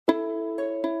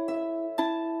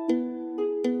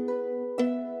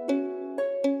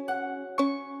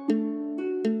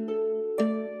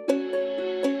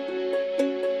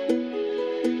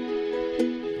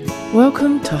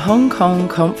Welcome to Hong Kong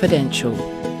Confidential.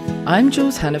 I'm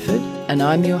Jules Hannaford and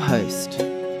I'm your host.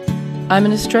 I'm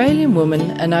an Australian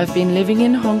woman and I've been living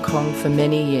in Hong Kong for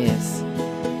many years.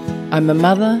 I'm a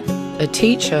mother, a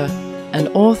teacher, an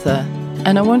author,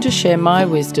 and I want to share my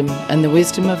wisdom and the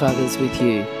wisdom of others with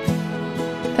you.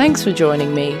 Thanks for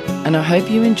joining me and I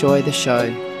hope you enjoy the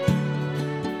show.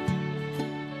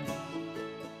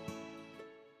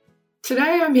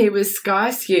 Today I'm here with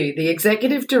Skye Sue, the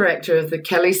Executive Director of the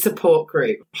Kely Support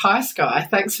Group. Hi Skye,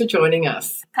 thanks for joining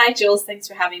us. Hi Jules, thanks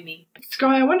for having me.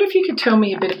 Skye, I wonder if you could tell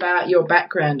me a bit about your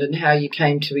background and how you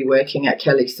came to be working at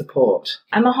Kely Support.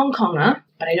 I'm a Hong Konger,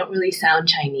 but I don't really sound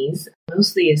Chinese.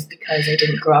 Mostly is because I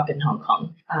didn't grow up in Hong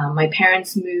Kong. My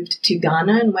parents moved to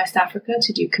Ghana in West Africa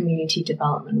to do community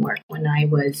development work when I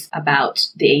was about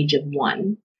the age of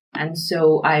 1. And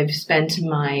so I've spent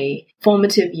my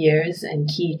formative years and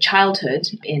key childhood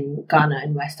in Ghana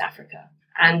and West Africa.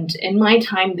 And in my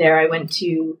time there, I went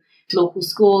to local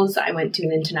schools. I went to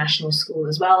an international school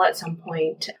as well at some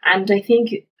point. And I think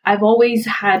I've always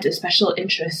had a special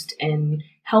interest in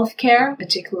healthcare,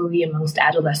 particularly amongst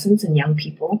adolescents and young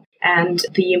people, and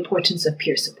the importance of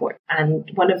peer support. And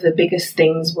one of the biggest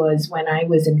things was when I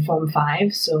was in Form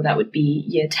 5, so that would be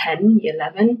year 10, year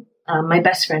 11, my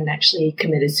best friend actually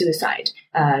committed suicide,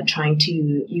 trying to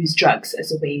use drugs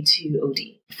as a way to OD.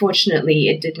 Fortunately,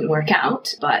 it didn't work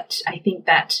out, but I think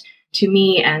that to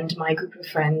me and my group of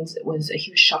friends it was a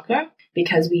huge shocker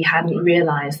because we hadn't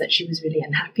realized that she was really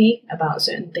unhappy about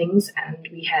certain things and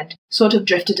we had sort of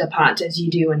drifted apart as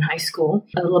you do in high school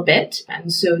a little bit.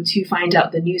 And so to find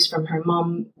out the news from her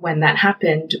mom when that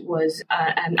happened was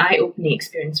an eye-opening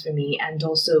experience for me and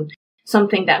also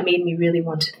something that made me really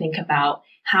want to think about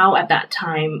how at that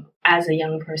time, as a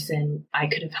young person, I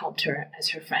could have helped her as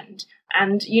her friend.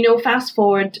 And, fast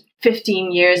forward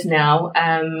 15 years now,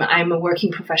 I'm a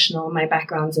working professional. My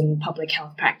background's in public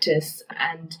health practice.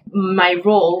 And my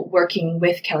role working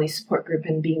with Kely Support Group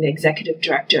and being the executive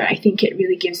director, I think it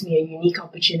really gives me a unique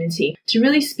opportunity to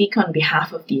really speak on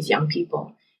behalf of these young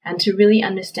people and to really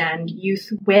understand youth,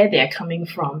 where they're coming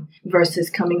from versus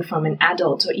coming from an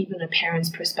adult or even a parent's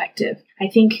perspective. I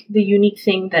think the unique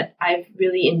thing that I've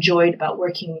really enjoyed about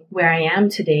working where I am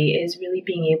today is really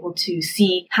being able to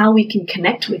see how we can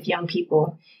connect with young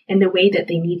people in the way that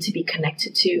they need to be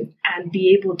connected to and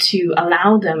be able to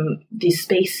allow them the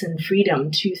space and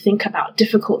freedom to think about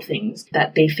difficult things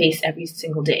that they face every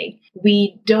single day.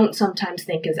 We don't sometimes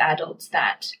think as adults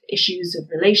that issues of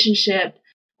relationship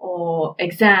or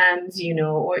exams,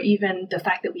 or even the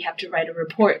fact that we have to write a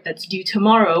report that's due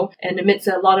tomorrow and amidst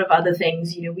a lot of other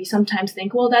things, we sometimes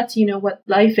think, well, that's, what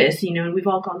life is, and we've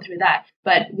all gone through that.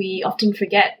 But we often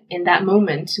forget in that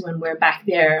moment when we're back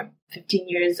there 15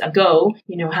 years ago,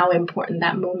 how important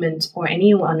that moment or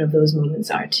any one of those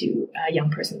moments are to a young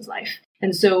person's life.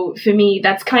 And so for me,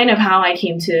 that's kind of how I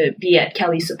came to be at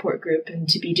Kely Support Group and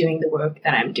to be doing the work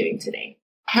that I'm doing today.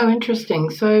 How interesting.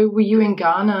 So were you in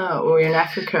Ghana or in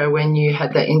Africa when you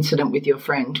had that incident with your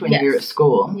friend when you were at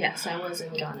school? Yes, I was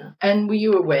in Ghana. And were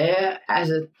you aware as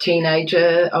a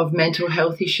teenager of mental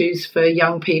health issues for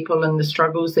young people and the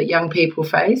struggles that young people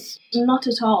face? Not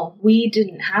at all. We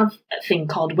didn't have a thing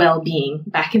called well-being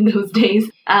back in those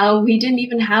days. We didn't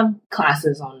even have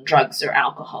classes on drugs or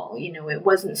alcohol. It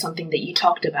wasn't something that you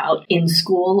talked about in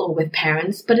school or with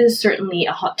parents, but is certainly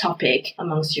a hot topic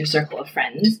amongst your circle of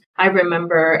friends. I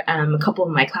remember a couple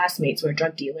of my classmates were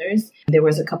drug dealers. There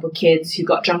was a couple of kids who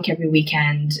got drunk every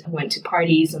weekend, went to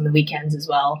parties on the weekends as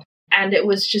well. And it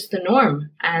was just the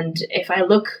norm. And if I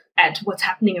look at what's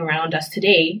happening around us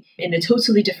today in a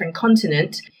totally different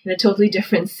continent, in a totally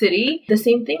different city, the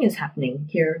same thing is happening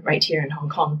right here in Hong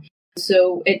Kong.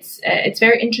 So it's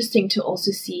very interesting to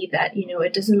also see that,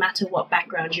 it doesn't matter what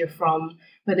background you're from,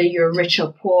 whether you're rich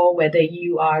or poor, whether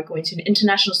you are going to an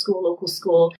international school, local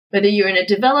school, whether you're in a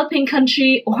developing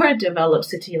country or a developed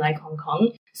city like Hong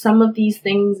Kong, some of these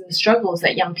things and struggles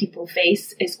that young people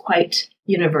face is quite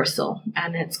universal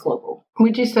and it's global.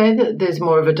 Would you say that there's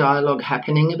more of a dialogue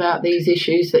happening about these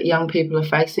issues that young people are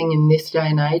facing in this day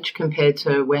and age compared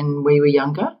to when we were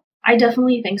younger? I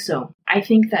definitely think so. I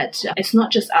think that it's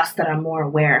not just us that are more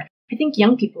aware. I think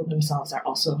young people themselves are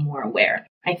also more aware.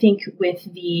 I think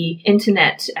with the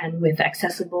internet and with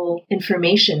accessible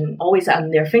information always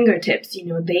on their fingertips,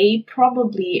 they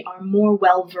probably are more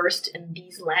well-versed in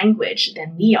these language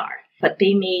than we are. But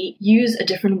they may use a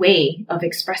different way of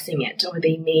expressing it, or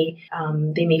they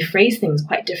may phrase things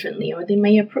quite differently, or they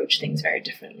may approach things very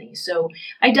differently. So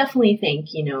I definitely think,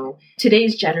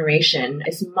 today's generation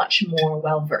is much more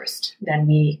well-versed than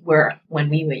we were when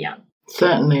we were young.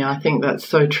 Certainly, I think that's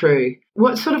so true.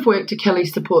 What sort of work do Kely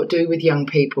Support do with young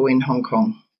people in Hong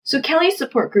Kong? So Kely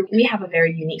Support Group, we have a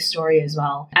very unique story as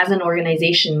well. As an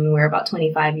organization, we're about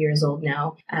 25 years old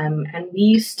now. And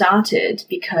we started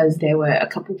because there were a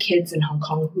couple kids in Hong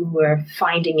Kong who were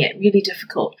finding it really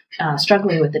difficult,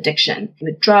 struggling with addiction,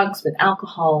 with drugs, with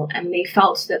alcohol. And they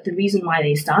felt that the reason why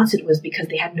they started was because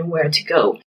they had nowhere to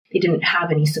go. They didn't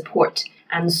have any support.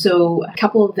 And so a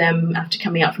couple of them, after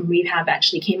coming out from rehab,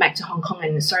 actually came back to Hong Kong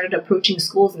and started approaching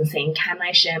schools and saying, can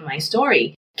I share my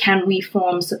story? Can we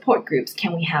form support groups?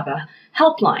 Can we have a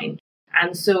helpline?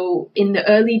 And so in the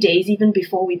early days, even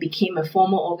before we became a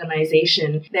formal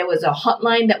organization, there was a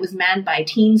hotline that was manned by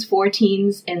teens, 4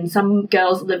 teens in some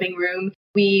girls' living room.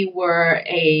 We were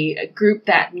a group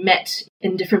that met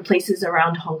in different places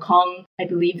around Hong Kong. I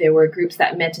believe there were groups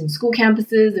that met in school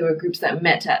campuses. There were groups that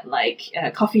met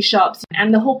at coffee shops.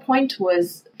 And the whole point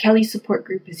was Kely Support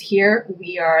Group is here.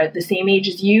 We are the same age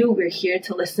as you. We're here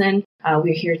to listen.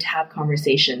 We're here to have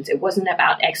conversations. It wasn't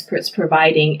about experts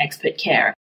providing expert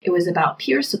care. It was about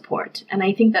peer support. And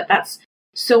I think that that's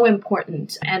so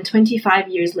important. And 25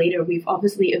 years later, we've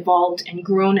obviously evolved and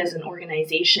grown as an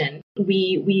organization.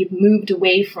 We've moved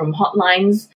away from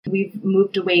hotlines. We've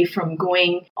moved away from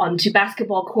going onto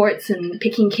basketball courts and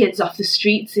picking kids off the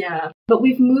streets. Yeah. But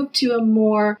we've moved to a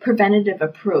more preventative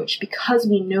approach because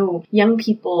we know young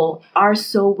people are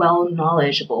so well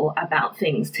knowledgeable about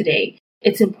things today.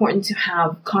 It's important to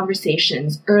have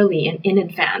conversations early and in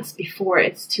advance before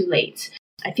it's too late.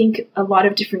 I think a lot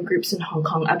of different groups in Hong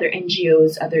Kong, other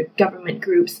NGOs, other government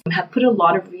groups have put a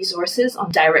lot of resources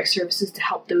on direct services to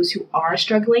help those who are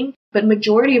struggling. But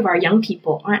majority of our young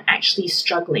people aren't actually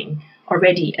struggling,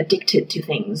 already addicted to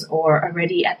things or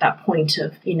already at that point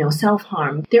of,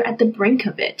 self-harm. They're at the brink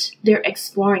of it. They're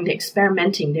exploring, they're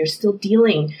experimenting. They're still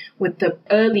dealing with the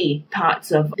early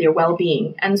parts of their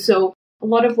well-being. And so a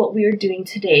lot of what we're doing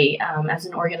today as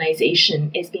an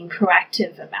organization is being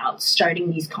proactive about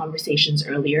starting these conversations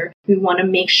earlier. We want to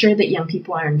make sure that young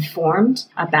people are informed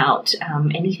about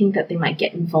anything that they might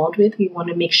get involved with. We want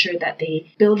to make sure that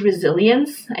they build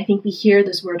resilience. I think we hear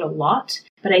this word a lot,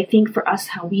 but I think for us,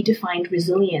 how we defined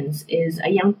resilience is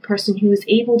a young person who is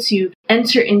able to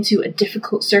enter into a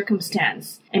difficult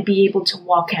circumstance and be able to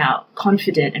walk out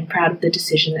confident and proud of the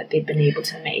decision that they've been able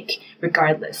to make,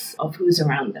 regardless of who's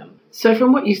around them. So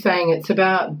from what you're saying, it's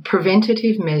about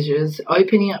preventative measures,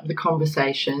 opening up the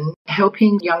conversation,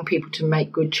 helping young people to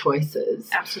make good choices.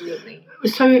 Absolutely.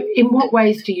 So in what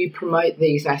ways do you promote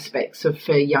these aspects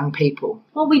for young people?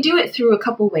 Well, we do it through a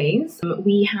couple ways.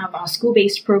 We have our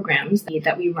school-based programs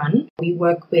that we run. We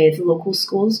work with local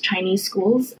schools, Chinese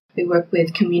schools. We work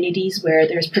with communities where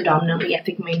there's predominantly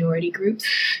ethnic minority groups,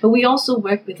 but we also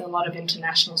work with a lot of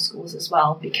international schools as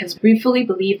well, because we fully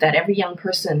believe that every young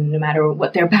person, no matter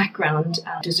what their background,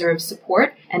 deserves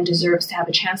support and deserves to have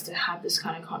a chance to have this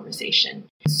kind of conversation.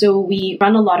 So we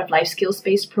run a lot of life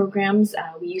skills-based programs.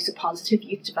 We use a positive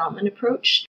youth development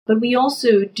approach. But we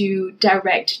also do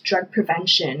direct drug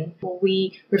prevention. When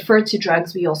we refer to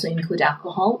drugs, we also include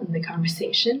alcohol in the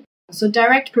conversation. So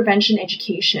direct prevention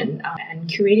education and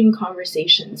curating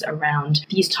conversations around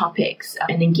these topics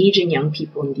and engaging young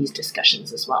people in these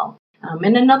discussions as well.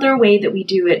 And another way that we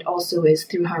do it also is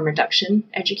through harm reduction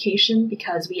education,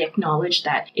 because we acknowledge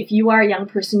that if you are a young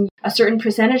person, a certain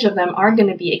percentage of them are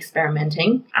going to be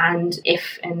experimenting. And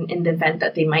if, in the event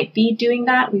that they might be doing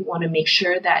that, we want to make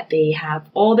sure that they have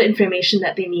all the information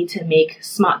that they need to make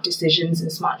smart decisions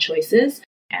and smart choices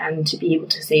and to be able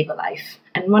to save a life.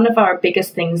 And one of our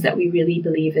biggest things that we really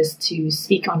believe is to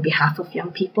speak on behalf of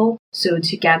young people. So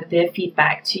to gather their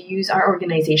feedback, to use our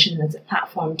organization as a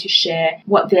platform to share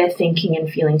what they're thinking and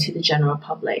feeling to the general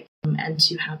public and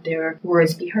to have their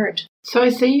words be heard. So I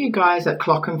see you guys at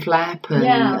Clock and Flap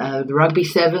and the Rugby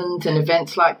Sevens and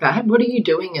events like that. What are you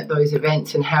doing at those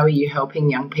events and how are you helping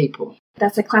young people?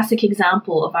 That's a classic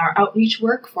example of our outreach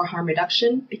work for harm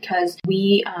reduction, because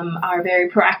we are very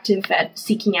proactive at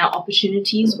seeking out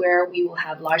opportunities where we will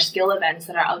have large-scale events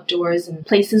that are outdoors and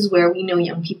places where we know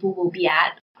young people will be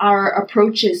at. Our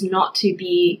approach is not to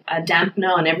be a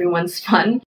dampener on everyone's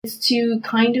fun. It's to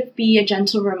kind of be a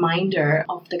gentle reminder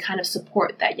of the kind of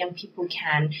support that young people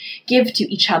can give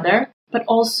to each other, but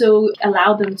also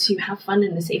allow them to have fun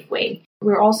in a safe way.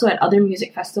 We're also at other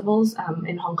music festivals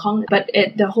in Hong Kong, but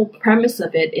the whole premise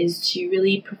of it is to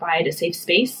really provide a safe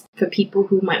space for people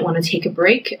who might want to take a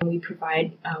break. And we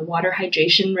provide water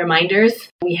hydration reminders.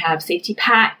 We have safety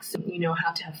packs,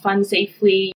 how to have fun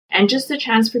safely, and just a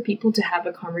chance for people to have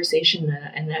a conversation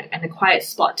and a quiet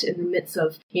spot in the midst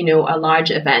of, a large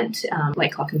event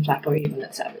like Clock and Flap or even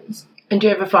at Sevens. And do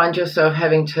you ever find yourself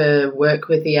having to work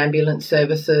with the ambulance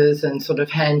services and sort of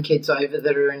hand kids over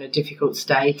that are in a difficult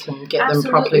state and get them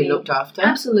properly looked after?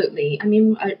 Absolutely. I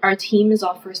mean, our team is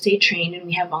all first aid trained, and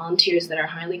we have volunteers that are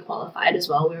highly qualified as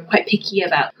well. We're quite picky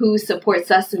about who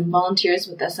supports us and volunteers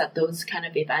with us at those kind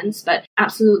of events. But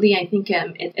absolutely, I think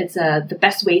it's the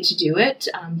best way to do it,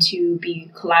 to be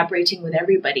collaborating with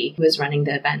everybody who is running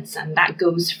the events. And that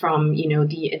goes from,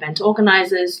 the event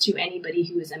organizers to anybody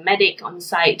who is a medic on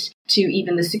site, to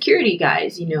even the security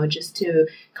guys, just to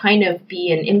kind of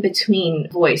be an in-between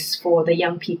voice for the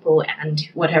young people and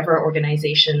whatever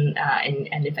organization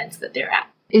and events that they're at.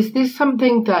 Is this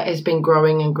something that has been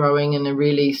growing and growing and it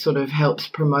really sort of helps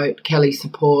promote Kely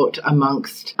support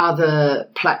amongst other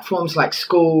platforms like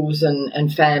schools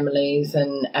and families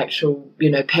and actual,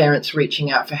 parents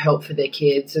reaching out for help for their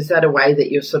kids? Is that a way that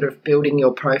you're sort of building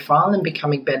your profile and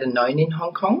becoming better known in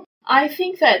Hong Kong? I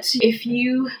think that if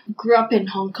you grew up in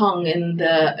Hong Kong in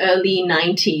the early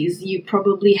 90s, you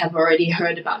probably have already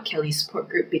heard about Kely Support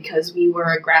Group, because we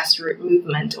were a grassroots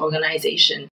movement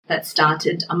organization that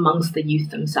started amongst the youth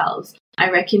themselves.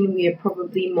 I reckon we are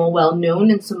probably more well known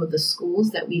in some of the schools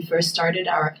that we first started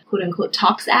our quote-unquote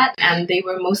talks at, and they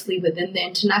were mostly within the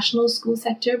international school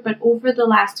sector. But over the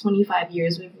last 25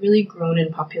 years, we've really grown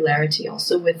in popularity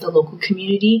also with the local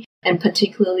community, and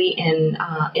particularly in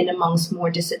amongst more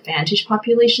disadvantaged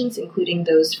populations, including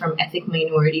those from ethnic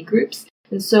minority groups.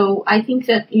 And so I think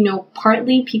that,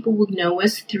 partly people will know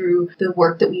us through the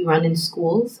work that we run in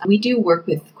schools. We do work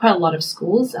with quite a lot of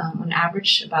schools, on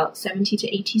average about 70 to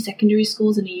 80 secondary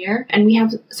schools in a year. And we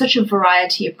have such a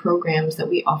variety of programs that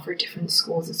we offer different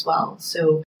schools as well.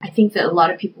 So I think that a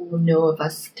lot of people will know of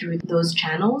us through those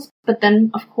channels. But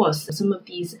then, of course, some of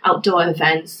these outdoor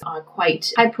events are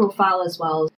quite high profile as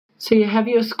well. So you have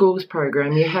your schools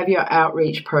program, you have your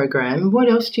outreach program. What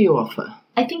else do you offer?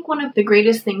 I think one of the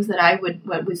greatest things that I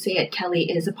would say at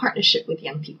Kely is a partnership with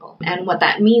young people. And what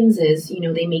that means is,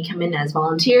 they may come in as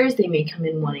volunteers, they may come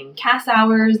in wanting CAS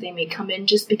hours, they may come in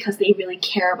just because they really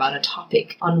care about a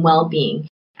topic on well-being.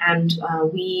 And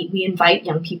we invite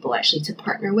young people actually to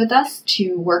partner with us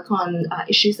to work on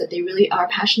issues that they really are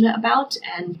passionate about,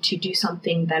 and to do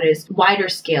something that is wider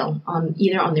scale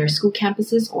either on their school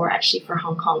campuses or actually for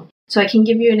Hong Kong. So I can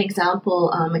give you an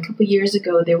example. A couple of years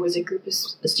ago, there was a group of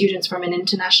students from an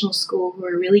international school who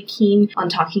were really keen on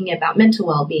talking about mental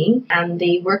well-being, and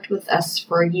they worked with us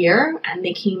for a year, and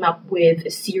they came up with a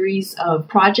series of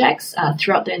projects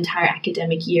throughout the entire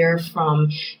academic year, from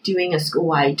doing a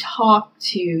school-wide talk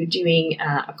to doing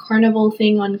a carnival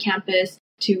thing on campus,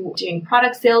 to doing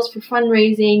product sales for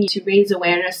fundraising, to raise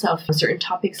awareness of certain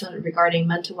topics regarding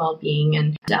mental well-being.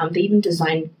 And they even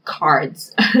designed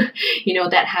cards,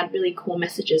 that had really cool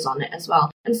messages on it as well.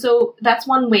 And so that's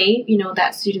one way,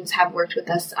 that students have worked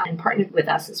with us and partnered with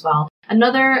us as well.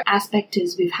 Another aspect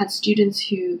is we've had students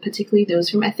who, particularly those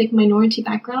from ethnic minority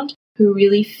background, who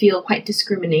really feel quite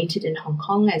discriminated in Hong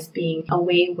Kong as being a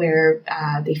way where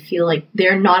they feel like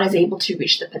they're not as able to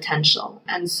reach the potential.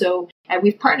 And so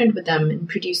we've partnered with them in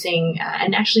producing,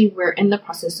 and actually we're in the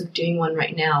process of doing one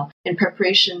right now in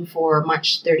preparation for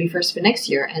March 31st for next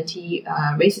year,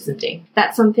 Anti-Racism Day.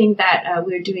 That's something that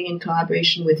we're doing in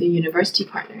collaboration with a university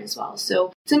partner as well.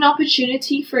 So it's an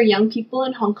opportunity for young people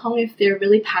in Hong Kong if they're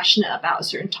really passionate about a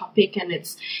certain topic, and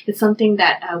it's something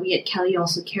that we at Kely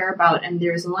also care about, and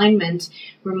there's alignment.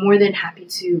 We're more than happy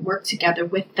to work together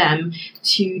with them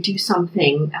to do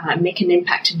something, make an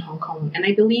impact in Hong Kong. And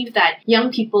I believe that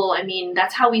young people,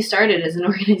 that's how we started as an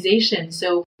organization.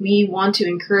 So we want to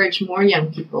encourage more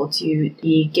young people to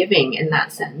be giving in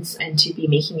that sense and to be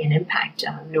making an impact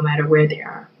no matter where they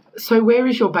are. So where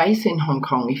is your base in Hong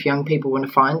Kong if young people want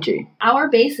to find you? Our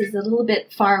base is a little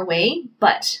bit far away,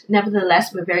 but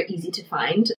nevertheless, we're very easy to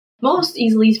find. Most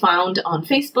easily found on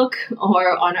Facebook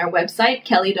or on our website,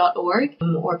 kely.org,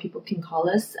 or people can call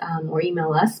us or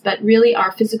email us. But really,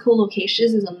 our physical location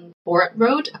is on Borat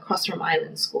Road across from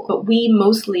Island School. But we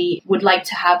mostly would like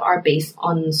to have our base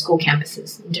on school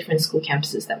campuses, different school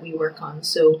campuses that we work on.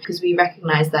 So, because we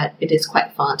recognize that it is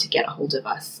quite fun to get a hold of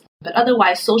us. But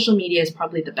otherwise, social media is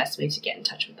probably the best way to get in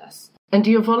touch with us. And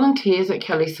do your volunteers at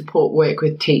Kely Support work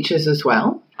with teachers as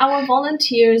well? Our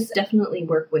volunteers definitely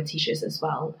work with teachers as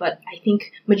well, but I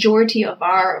think majority of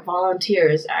our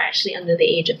volunteers are actually under the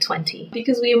age of 20,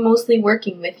 because we are mostly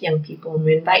working with young people, and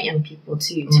we invite young people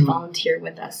to volunteer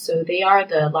with us. So they are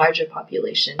the larger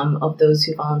population of those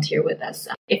who volunteer with us.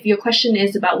 If your question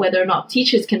is about whether or not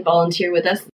teachers can volunteer with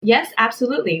us, Yes,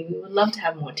 absolutely. We would love to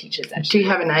have more teachers, actually. Do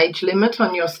you have an age limit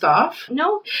on your staff?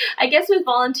 No, I guess with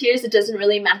volunteers, it doesn't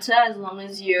really matter as long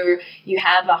as you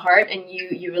have a heart and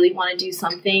you really want to do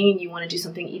something. You want to do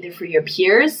something either for your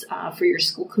peers, for your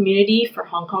school community, for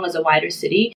Hong Kong as a wider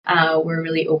city. We're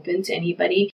really open to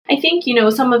anybody. I think,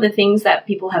 some of the things that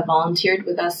people have volunteered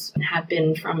with us have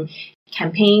been from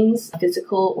campaigns,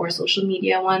 physical or social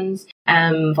media ones,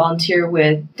 volunteer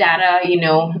with data,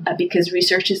 because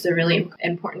research is a really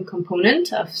important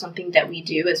component of something that we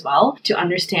do as well, to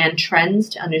understand trends,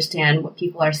 to understand what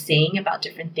people are saying about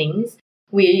different things.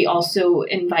 We also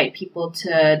invite people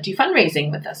to do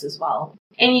fundraising with us as well.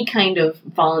 Any kind of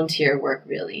volunteer work,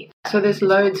 really. So there's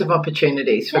loads of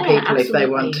opportunities for people absolutely. If they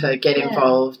want to get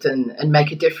involved and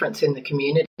make a difference in the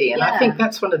community. And I think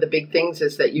that's one of the big things,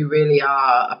 is that you really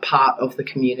are a part of the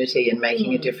community and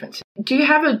making a difference. Do you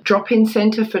have a drop-in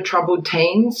centre for troubled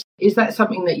teens? Is that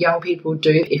something that young people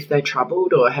do if they're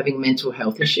troubled or having mental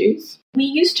health issues? We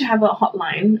used to have a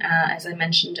hotline, as I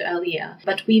mentioned earlier,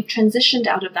 but we've transitioned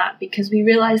out of that because we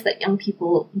realized that young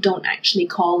people don't actually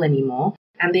call anymore.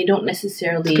 And they don't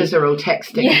necessarily... Because they're all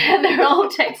texting. Yeah, they're all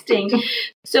texting.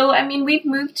 So, we've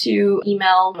moved to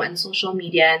email and social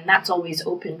media, and that's always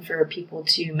open for people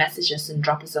to message us and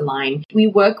drop us a line. We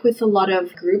work with a lot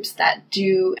of groups that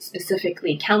do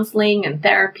specifically counseling and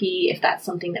therapy, if that's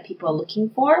something that people are looking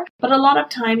for. But a lot of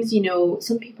times,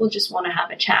 some people just want to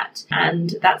have a chat.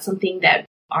 And that's something that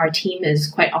our team is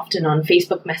quite often on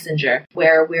Facebook Messenger,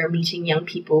 where we're meeting young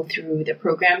people through the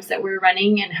programs that we're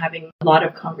running and having a lot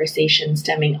of conversations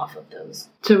stemming off of those.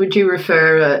 So would you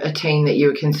refer a teen that you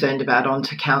were concerned about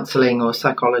onto counselling or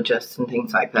psychologists and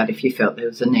things like that if you felt there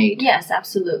was a need? Yes,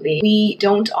 absolutely. We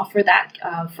don't offer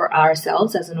that for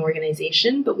ourselves as an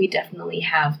organization, but we definitely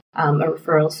have a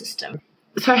referral system.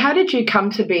 So how did you come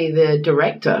to be the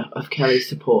director of Kely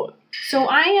Support? So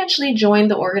I actually joined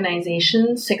the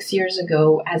organization 6 years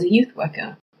ago as a youth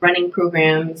worker, running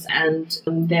programs, and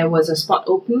there was a spot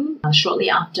open shortly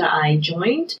after I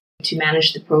joined to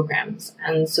manage the programs.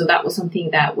 And so that was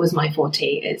something that was my forte,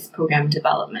 is program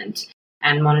development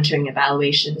and monitoring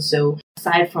evaluation. So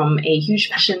aside from a huge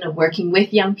passion of working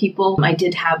with young people, I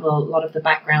did have a lot of the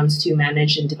backgrounds to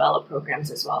manage and develop programs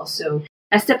as well. So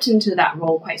I stepped into that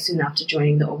role quite soon after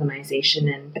joining the organization.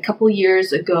 And a couple of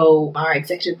years ago, our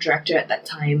executive director at that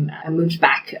time moved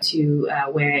back to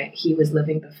where he was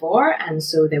living before. And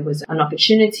so there was an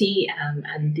opportunity,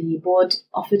 and the board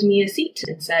offered me a seat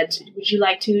and said, would you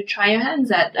like to try your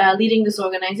hands at leading this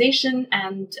organization?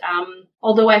 And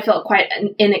although I felt quite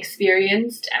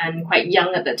inexperienced and quite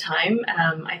young at the time,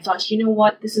 I thought, you know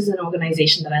what, this is an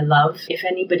organization that I love. If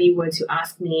anybody were to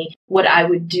ask me what I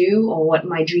would do or what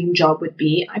my dream job would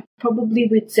be, I probably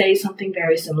would say something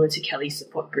very similar to Kely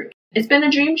Support Group. It's been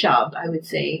a dream job, I would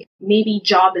say. Maybe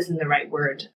job isn't the right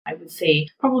word. I would say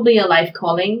probably a life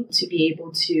calling, to be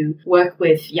able to work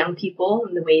with young people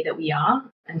in the way that we are,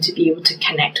 and to be able to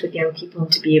connect with young people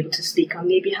and to be able to speak on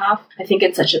their behalf. I think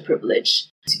it's such a privilege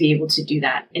to be able to do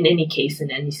that in any case,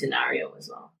 in any scenario as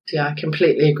well. Yeah, I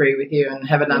completely agree with you, and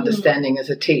have an understanding as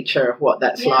a teacher of what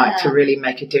that's like to really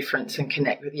make a difference and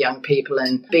connect with young people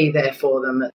and be there for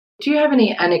them. Do you have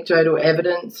any anecdotal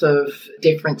evidence of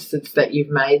differences that you've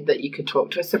made that you could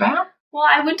talk to us about? Well,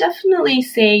 I would definitely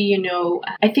say,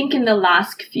 I think in the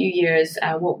last few years,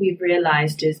 what we've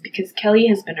realized is, because Kely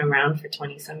has been around for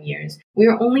 20 some years,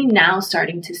 we're only now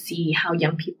starting to see how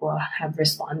young people have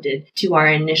responded to our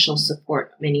initial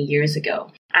support many years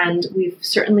ago. And we've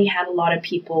certainly had a lot of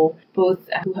people, both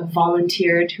who have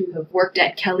volunteered, who have worked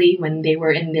at Kely when they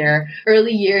were in their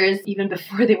early years, even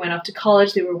before they went off to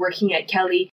college, they were working at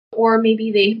Kely, or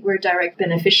maybe they were direct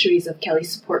beneficiaries of Kely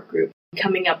Support Group,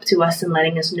 coming up to us and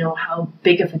letting us know how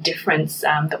big of a difference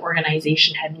the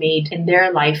organization had made in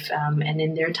their life and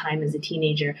in their time as a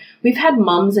teenager. We've had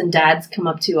moms and dads come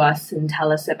up to us and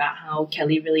tell us about how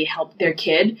Kely really helped their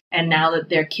kid. And now that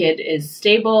their kid is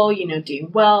stable, doing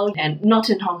well, and not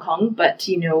in Hong Kong, but,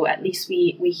 at least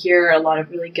we hear a lot of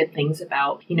really good things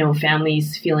about,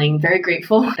 families feeling very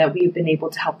grateful that we've been able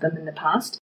to help them in the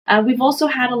past. We've also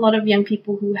had a lot of young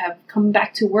people who have come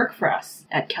back to work for us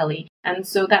at Kely. And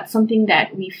so that's something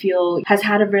that we feel has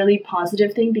had a really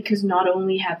positive thing, because not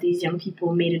only have these young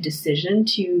people made a decision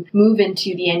to move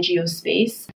into the NGO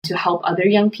space to help other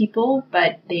young people,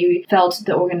 but they felt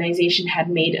the organization had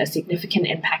made a significant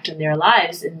impact on their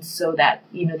lives. And so that,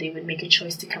 they would make a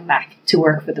choice to come back to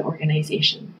work for the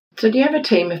organization. So do you have a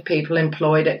team of people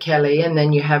employed at Kely, and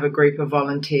then you have a group of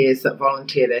volunteers that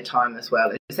volunteer their time as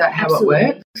well? Is that how Absolutely.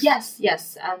 It works?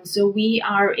 Yes. So we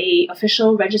are a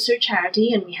official registered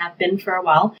charity, and we have been for a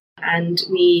while. And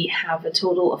we have a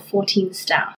total of 14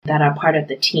 staff that are part of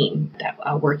the team that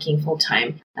are working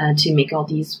full-time to make all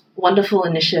these wonderful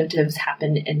initiatives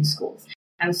happen in schools.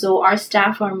 And so our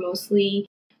staff are mostly,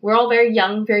 we're all very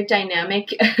young, very dynamic,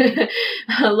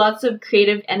 lots of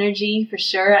creative energy for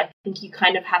sure. I think you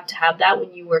kind of have to have that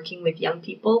when you're working with young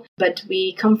people. But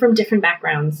we come from different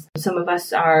backgrounds. Some of us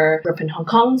grew up in Hong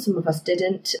Kong, some of us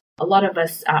didn't. A lot of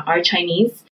us are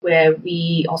Chinese, where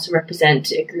we also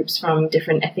represent groups from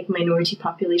different ethnic minority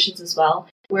populations as well.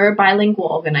 We're a bilingual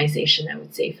organization, I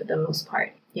would say, for the most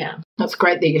part. Yeah. That's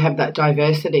great that you have that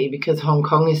diversity because Hong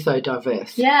Kong is so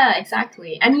diverse. Yeah,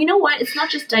 exactly. And you know what? It's not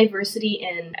just diversity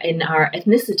in our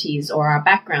ethnicities or our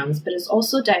backgrounds, but it's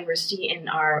also diversity in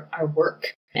our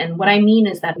work. And what I mean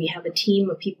is that we have a team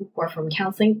of people who are from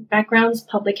counseling backgrounds,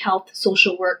 public health,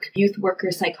 social work, youth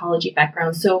workers, psychology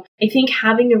backgrounds. So I think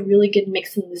having a really good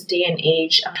mix in this day and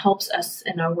age helps us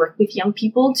in our work with young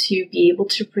people to be able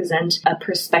to present a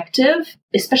perspective,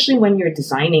 especially when you're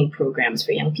designing programs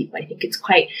for young people. I think it's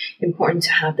quite important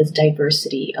to have this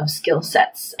diversity of skill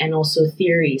sets and also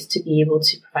theories to be able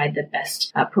to provide the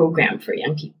best program for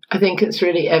young people. I think it's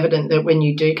really evident that when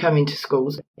you do come into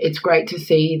schools, it's great to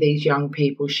see these young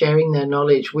people sharing their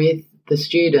knowledge with the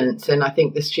students, and I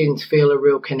think the students feel a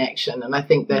real connection, and I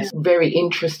think they're very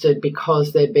interested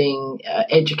because they're being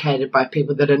educated by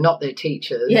people that are not their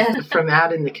teachers from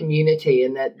out in the community,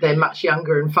 and that they're much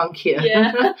younger and funkier.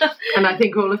 And I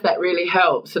think all of that really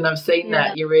helps, and I've seen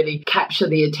that you really capture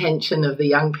the attention of the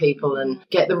young people and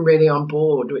get them really on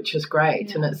board, which is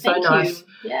great. And it's so nice.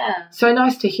 So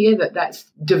nice to hear that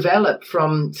that's developed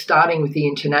from starting with the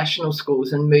international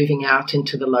schools and moving out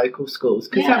into the local schools,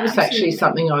 because that was actually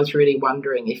something I was really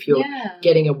wondering, if you're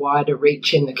getting a wider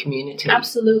reach in the community.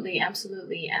 Absolutely.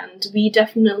 And we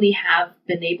definitely have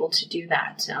been able to do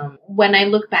that. When I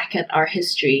look back at our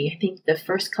history, I think the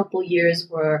first couple years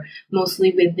were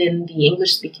mostly within the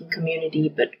English-speaking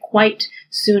community, but quite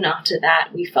soon after that,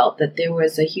 we felt that there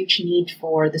was a huge need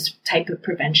for this type of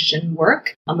prevention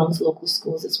work amongst local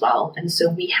schools as well. And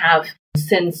so we have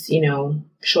since,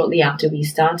 shortly after we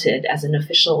started as an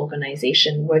official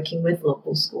organization, working with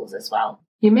local schools as well.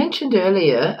 You mentioned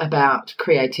earlier about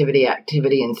creativity,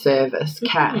 activity and service,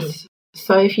 CAS.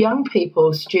 So if young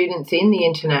people, students in the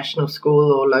international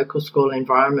school or local school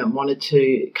environment wanted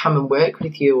to come and work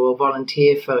with you or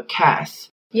volunteer for CAS,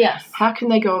 how can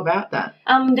they go about that?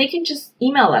 They can just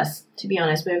email us, to be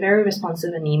honest. We're very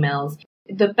responsive in emails.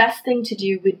 The best thing to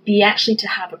do would be actually to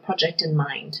have a project in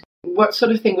mind. What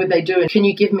sort of thing would they do? And can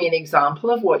you give me an example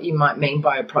of what you might mean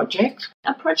by a project?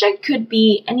 A project could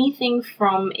be anything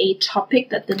from a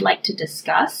topic that they'd like to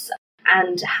discuss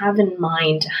and have in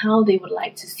mind how they would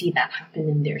like to see that happen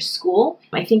in their school.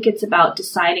 I think it's about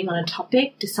deciding on a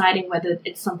topic, deciding whether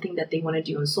it's something that they want to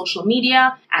do on social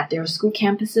media, at their school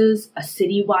campuses, a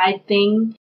citywide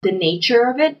thing. The nature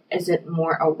of it, is it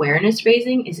more awareness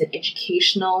raising? Is it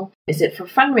educational? Is it for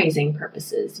fundraising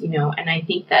purposes? And I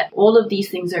think that all of these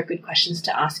things are good questions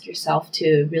to ask yourself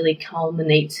to really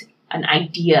culminate an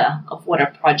idea of what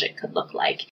a project could look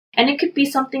like. And it could be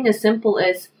something as simple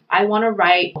as, I want to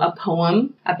write a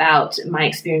poem about my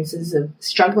experiences of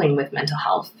struggling with mental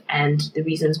health and the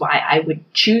reasons why I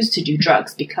would choose to do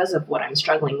drugs because of what I'm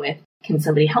struggling with. Can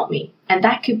somebody help me? And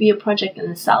that could be a project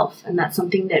in itself. And that's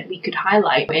something that we could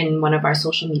highlight in one of our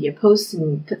social media posts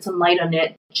and put some light on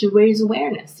it to raise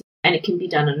awareness. And it can be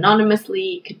done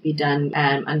anonymously. It could be done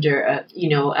under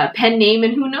a pen name.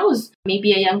 And who knows,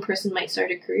 maybe a young person might start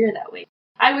a career that way.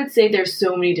 I would say there's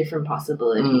so many different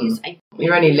possibilities.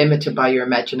 You're only limited by your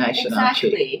imagination, aren't you?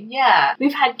 Exactly, yeah.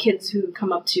 We've had kids who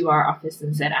come up to our office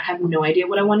and said, I have no idea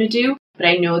what I want to do, but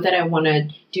I know that I want to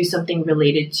do something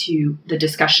related to the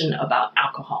discussion about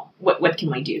alcohol. What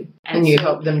can I do? And you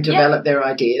help them develop their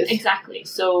ideas. Exactly.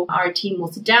 So our team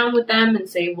will sit down with them and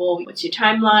say, well, what's your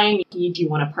timeline? Do you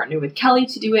want to partner with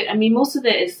Kely to do it? I mean, most of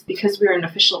it is because we're an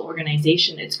official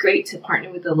organization. It's great to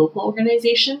partner with a local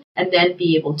organization and then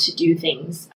be able to do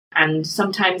things. And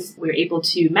sometimes we're able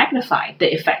to magnify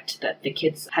the effect that the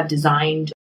kids have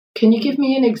designed. Can you give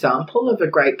me an example of a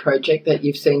great project that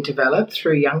you've seen develop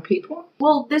through young people?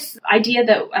 Well, this idea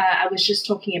that I was just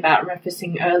talking about,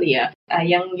 referencing earlier, a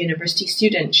young university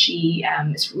student, she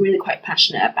is really quite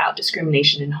passionate about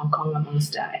discrimination in Hong Kong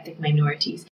amongst ethnic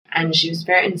minorities. And she was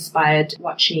very inspired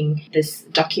watching this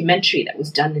documentary that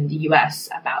was done in the US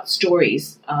about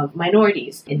stories of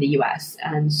minorities in the US.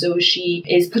 And so she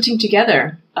is putting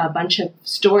together a bunch of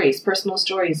stories, personal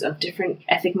stories of different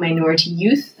ethnic minority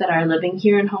youth that are living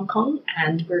here in Hong Kong.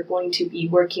 And we're going to be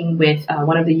working with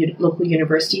one of the local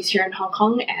universities here in Hong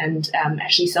Kong and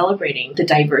actually celebrating the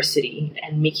diversity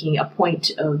and making a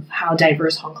point of how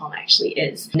diverse Hong Kong actually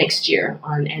is next year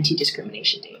on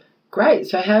Anti-Discrimination Day. Great.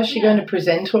 So how is she going to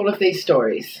present all of these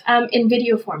stories? In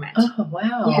video format. Oh,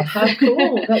 wow. Yes. How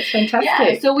cool. That's fantastic.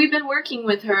 Yeah, so we've been working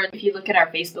with her. If you look at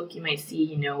our Facebook, you might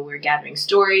see, we're gathering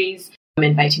stories. I'm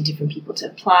inviting different people to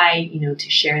apply, to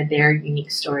share their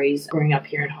unique stories growing up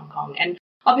here in Hong Kong. And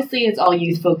obviously, it's all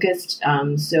youth-focused,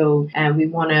 so we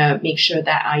want to make sure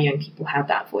that our young people have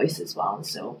that voice as well.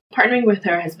 So partnering with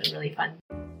her has been really fun.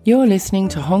 You're listening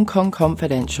to Hong Kong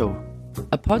Confidential,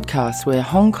 a podcast where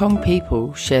Hong Kong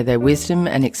people share their wisdom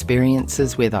and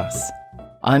experiences with us.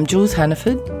 I'm Jules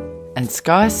Hannaford, and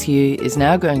Sky Sue is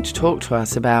now going to talk to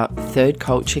us about third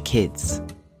culture kids.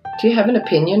 Do you have an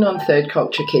opinion on third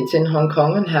culture kids in Hong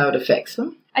Kong and how it affects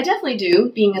them? I definitely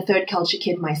do, being a third culture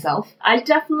kid myself. I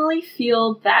definitely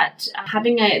feel that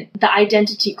having the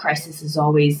identity crisis is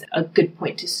always a good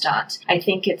point to start. I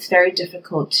think it's very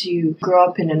difficult to grow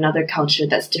up in another culture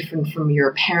that's different from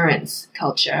your parents'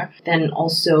 culture, then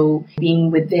also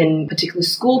being within particular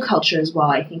school culture as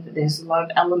well. I think that there's a lot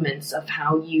of elements of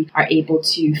how you are able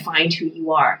to find who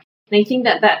you are. And I think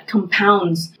that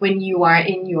compounds when you are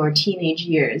in your teenage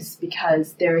years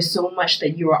because there is so much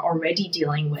that you are already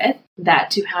dealing with that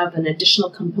to have an additional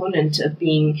component of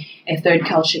being a third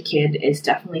culture kid is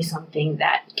definitely something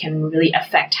that can really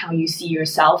affect how you see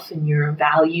yourself and your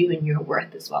value and your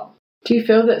worth as well. Do you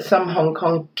feel that some Hong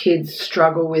Kong kids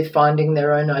struggle with finding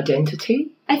their own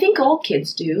identity? I think all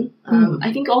kids do.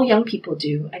 I think all young people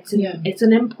do. It's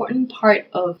an important part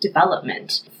of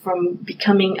development from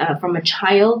becoming from a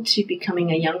child to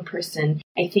becoming a young person.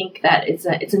 I think that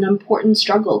it's an important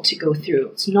struggle to go through.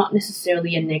 It's not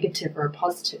necessarily a negative or a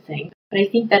positive thing, but I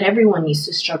think that everyone needs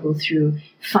to struggle through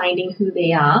finding who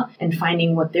they are and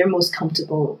finding what they're most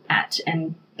comfortable at.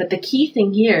 But the key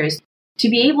thing here is to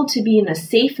be able to be in a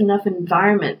safe enough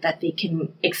environment that they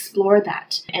can explore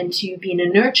that, and to be in a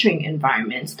nurturing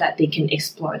environment that they can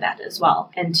explore that as well,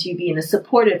 and to be in a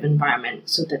supportive environment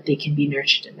so that they can be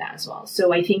nurtured in that as well.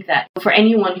 So I think that for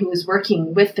anyone who is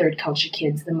working with third culture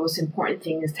kids, the most important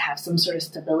thing is to have some sort of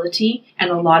stability and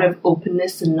a lot of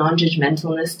openness and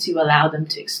non-judgmentalness to allow them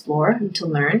to explore and to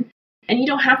learn. And you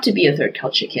don't have to be a third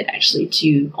culture kid actually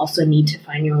to also need to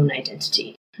find your own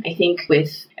identity. I think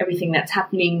with everything that's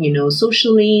happening,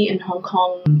 socially in Hong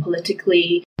Kong,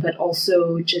 politically, but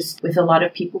also just with a lot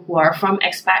of people who are from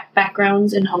expat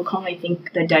backgrounds in Hong Kong, I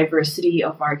think the diversity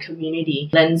of our community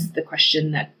lends the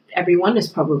question that everyone is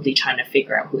probably trying to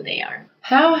figure out who they are.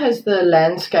 How has the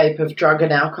landscape of drug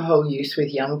and alcohol use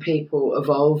with young people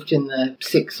evolved in the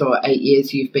 6 or 8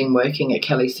 years you've been working at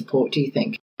Kely Support, do you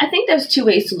think? I think there's two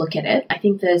ways to look at it. I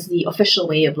think there's the official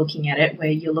way of looking at it, where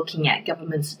you're looking at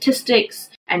government statistics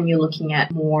and you're looking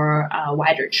at more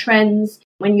wider trends.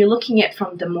 When you're looking at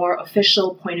from the more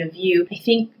official point of view, I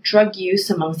think drug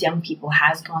use amongst young people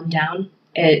has gone down.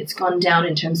 It's gone down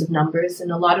in terms of numbers,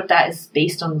 and a lot of that is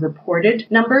based on reported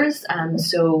numbers.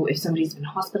 So if somebody's been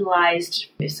hospitalized,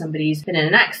 if somebody's been in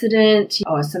an accident,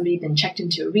 or somebody's been checked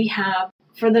into a rehab.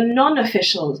 For the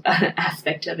non-official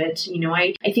aspect of it,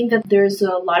 I think that there's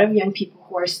a lot of young people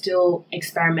who are still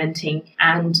experimenting,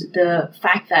 and the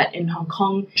fact that in Hong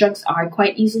Kong, drugs are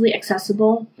quite easily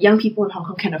accessible. Young people in Hong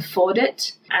Kong can afford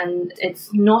it, and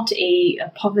it's not a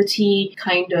poverty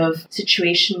kind of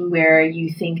situation where you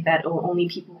think that only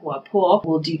people who are poor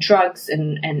will do drugs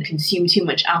and consume too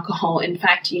much alcohol. In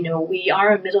fact,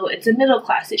 it's a middle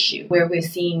class issue where we're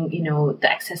seeing,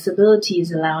 the accessibility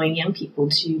is allowing young people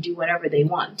to do whatever they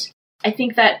want. I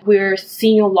think that we're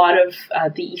seeing a lot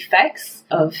of the effects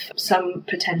of some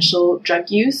potential drug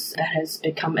use that has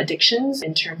become addictions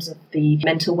in terms of the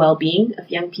mental well-being of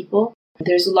young people.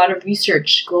 There's a lot of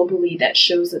research globally that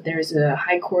shows that there's a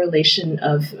high correlation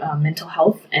of mental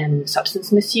health and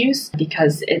substance misuse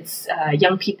because it's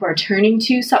young people are turning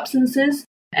to substances.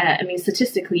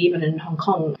 Statistically, even in Hong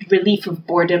Kong, relief of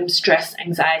boredom, stress,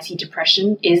 anxiety,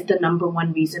 depression is the number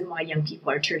one reason why young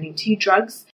people are turning to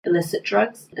drugs, illicit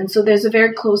drugs. And so there's a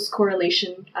very close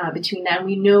correlation between that. And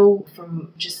we know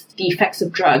from just the effects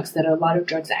of drugs that a lot of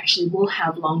drugs actually will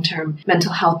have long-term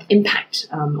mental health impact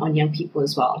on young people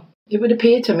as well. It would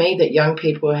appear to me that young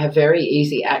people have very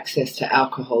easy access to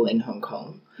alcohol in Hong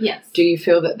Kong. Yes. Do you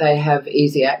feel that they have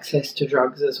easy access to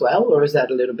drugs as well, or is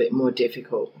that a little bit more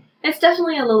difficult? It's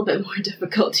definitely a little bit more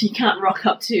difficult. You can't rock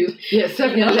up to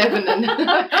 7-Eleven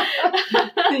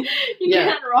and you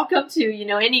can't rock up to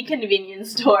any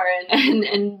convenience store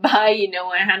and buy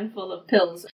a handful of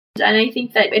pills. And I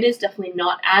think that it is definitely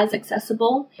not as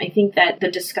accessible. I think that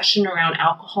the discussion around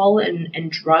alcohol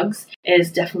and drugs is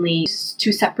definitely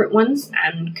two separate ones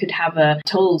and could have a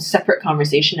total separate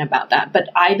conversation about that. But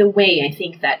either way, I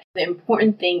think that the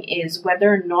important thing is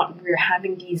whether or not we're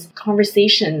having these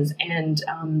conversations and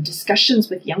discussions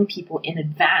with young people in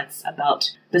advance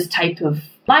about this type of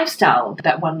lifestyle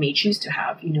that one may choose to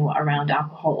have, around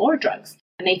alcohol or drugs.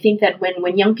 And I think that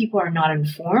when young people are not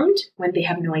informed, when they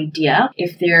have no idea,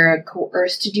 if they're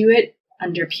coerced to do it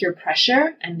under peer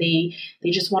pressure and they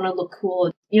just want to look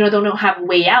cool, they don't have a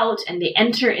way out and they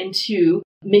enter into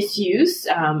misuse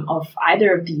of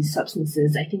either of these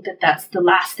substances, I think that that's the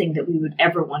last thing that we would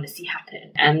ever want to see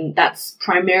happen. And that's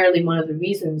primarily one of the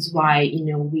reasons why,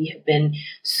 we have been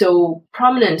so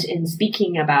prominent in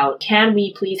speaking about, can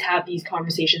we please have these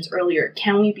conversations earlier?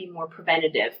 Can we be more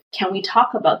preventative? Can we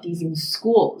talk about these in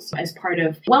schools as part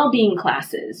of well-being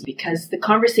classes? Because the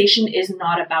conversation is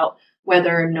not about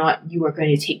whether or not you are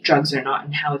going to take drugs or not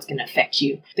and how it's going to affect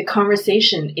you. The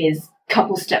conversation is a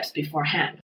couple steps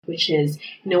beforehand, which is,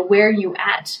 where are you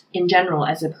at in general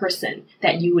as a person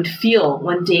that you would feel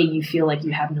one day you feel like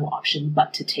you have no option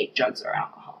but to take drugs or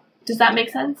alcohol. Does that make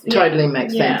sense? Totally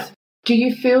makes sense. Do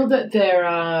you feel that there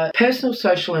are personal,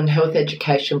 social and health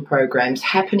education programs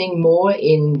happening more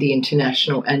in the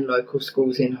international and local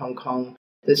schools in Hong Kong?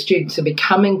 The students are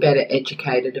becoming better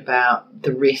educated about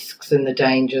the risks and the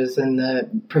dangers and the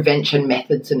prevention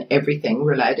methods and everything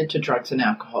related to drugs and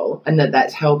alcohol, and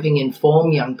that's helping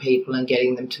inform young people and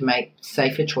getting them to make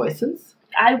safer choices?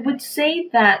 I would say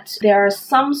that there are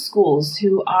some schools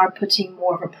who are putting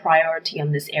more of a priority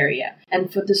on this area.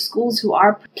 And for the schools who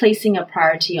are placing a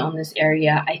priority on this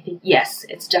area, I think, yes,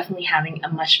 it's definitely having a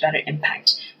much better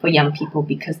impact for young people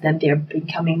because then they're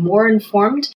becoming more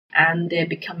informed and they're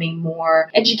becoming more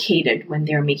educated when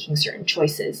they're making certain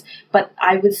choices. But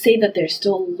I would say that there's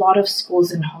still a lot of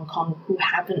schools in Hong Kong who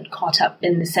haven't caught up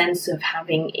in the sense of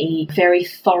having a very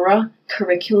thorough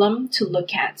curriculum to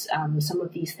look at some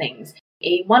of these things.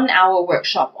 A 1-hour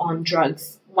workshop on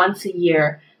drugs once a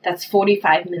year, that's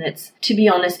 45 minutes, to be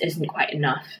honest, isn't quite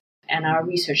enough. And our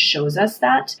research shows us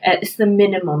that it's the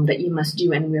minimum that you must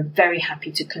do, and we're very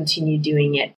happy to continue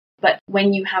doing it. But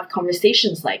when you have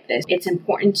conversations like this, it's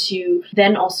important to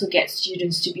then also get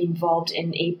students to be involved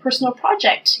in a personal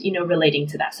project, relating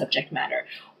to that subject matter,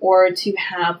 or to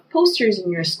have posters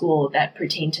in your school that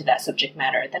pertain to that subject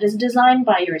matter that is designed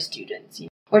by your students,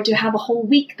 or to have a whole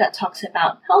week that talks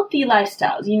about healthy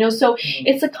lifestyles, so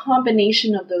it's a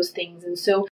combination of those things. And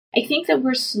so I think that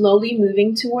we're slowly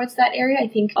moving towards that area. I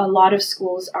think a lot of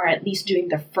schools are at least doing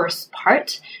the first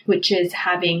part, which is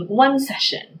having one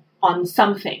session on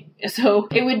something. So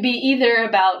it would be either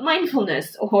about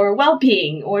mindfulness or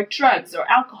well-being or drugs or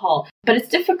alcohol. But it's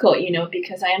difficult,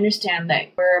 because I understand that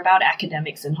we're about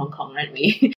academics in Hong Kong, aren't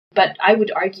we? But I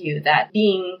would argue that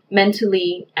being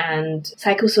mentally and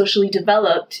psychosocially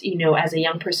developed, as a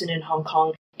young person in Hong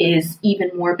Kong is even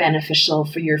more beneficial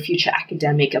for your future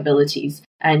academic abilities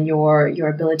and your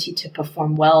ability to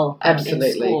perform well in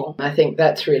school. I think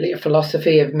that's really a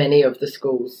philosophy of many of the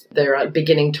schools. They're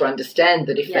beginning to understand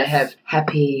that if they have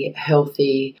happy,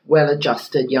 healthy,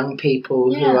 well-adjusted young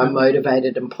people who are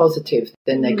motivated and positive,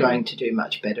 then they're going to do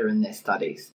much better in their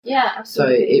studies. Yeah,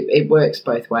 absolutely. So it works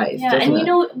both ways, doesn't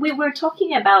it? We were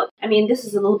talking about, this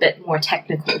is a little bit more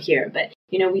technical here, but,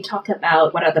 we talk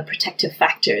about what are the protective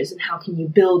factors and how can you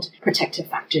build protective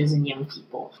factors in young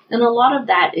people. And a lot of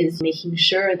that is making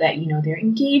sure that, they're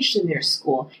engaged in their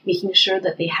school, making sure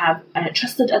that they have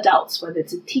trusted adults, whether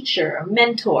it's a teacher, a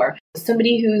mentor,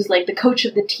 somebody who's like the coach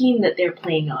of the team that they're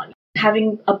playing on,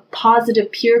 having a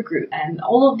positive peer group, and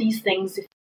all of these things.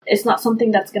 It's not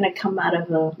something that's going to come out of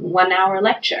a 1-hour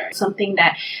lecture. It's something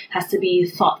that has to be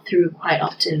thought through quite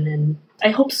often. And I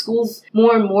hope schools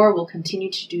more and more will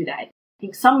continue to do that. I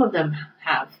think some of them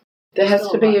have. There has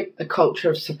to be a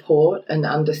culture of support and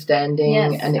understanding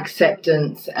and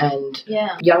acceptance, and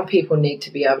young people need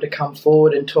to be able to come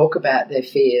forward and talk about their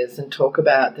fears and talk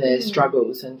about their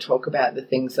struggles and talk about the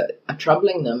things that are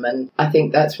troubling them. And I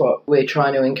think that's what we're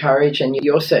trying to encourage, and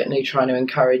you're certainly trying to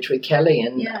encourage with Kely.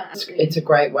 And it's a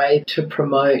great way to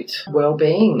promote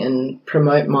well-being and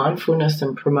promote mindfulness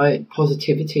and promote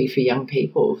positivity for young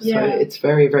people. So it's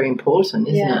very, very important,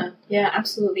 isn't it? Yeah,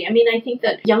 absolutely. I mean, I think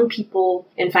that young people,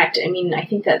 in fact, I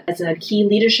think that as a key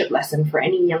leadership lesson for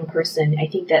any young person, I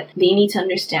think that they need to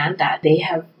understand that they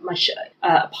have much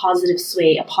a positive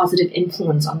sway, a positive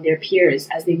influence on their peers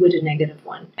as they would a negative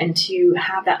one. And to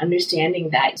have that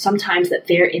understanding that sometimes that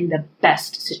they're in the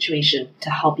best situation to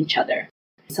help each other.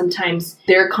 Sometimes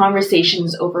their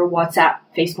conversations over WhatsApp,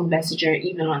 Facebook Messenger,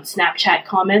 even on Snapchat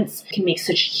comments can make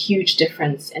such a huge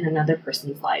difference in another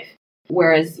person's life.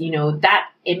 Whereas, that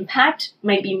impact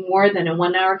might be more than a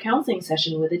 1-hour counseling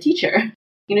session with a teacher.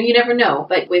 You never know.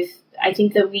 But I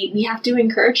think that we have to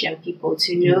encourage young people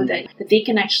to know that they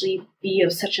can actually be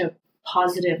of such a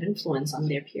positive influence on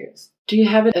their peers. Do you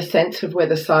have a sense of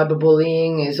whether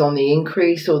cyberbullying is on the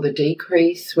increase or the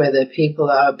decrease, whether people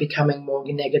are becoming more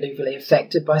negatively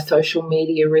affected by social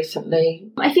media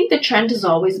recently? I think the trend has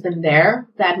always been there,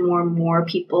 that more and more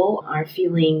people are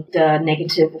feeling the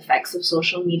negative effects of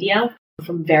social media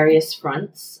from various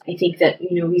fronts. I think that,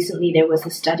 recently there was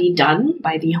a study done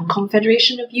by the Hong Kong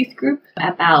Federation of Youth Group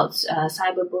about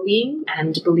cyberbullying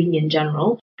and bullying in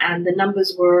general, and the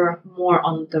numbers were more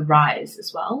on the rise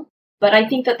as well. But I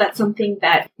think that that's something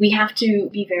that we have to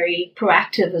be very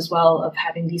proactive as well of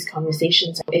having these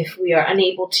conversations. If we are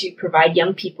unable to provide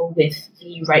young people with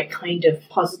the right kind of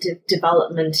positive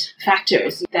development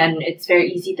factors, then it's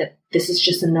very easy that this is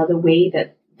just another way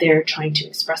that they're trying to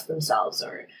express themselves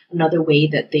or another way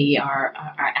that they are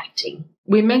acting.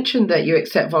 We mentioned that you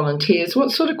accept volunteers.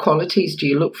 What sort of qualities do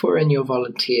you look for in your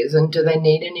volunteers, and do they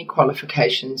need any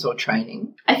qualifications or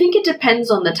training? I think it depends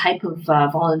on the type of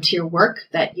volunteer work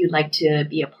that you'd like to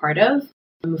be a part of.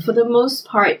 For the most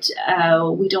part,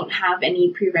 we don't have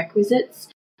any prerequisites.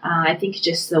 I think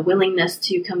just the willingness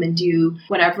to come and do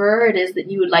whatever it is that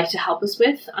you would like to help us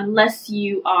with, unless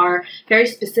you are very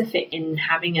specific in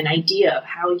having an idea of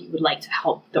how you would like to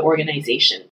help the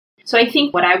organization. So I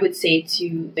think what I would say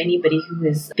to anybody who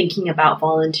is thinking about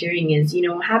volunteering is,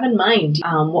 have in mind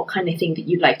what kind of thing that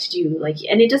you'd like to do.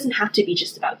 And it doesn't have to be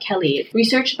just about Kely.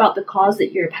 Research about the cause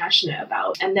that you're passionate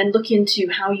about, and then look into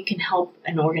how you can help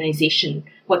an organization,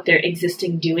 what they're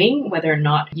existing doing, whether or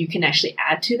not you can actually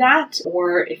add to that,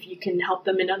 or if you can help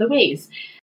them in other ways.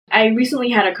 I recently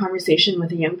had a conversation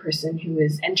with a young person who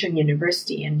is entering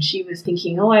university, and she was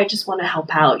thinking, I just want to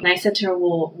help out. And I said to her,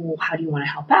 well, how do you want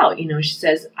to help out? She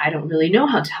says, I don't really know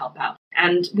how to help out.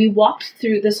 And we walked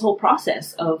through this whole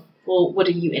process of, well, what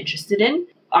are you interested in?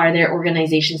 Are there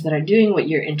organizations that are doing what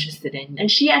you're interested in?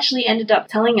 And she actually ended up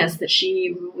telling us that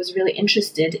she was really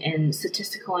interested in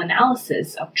statistical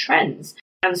analysis of trends.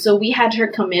 And so we had her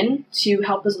come in to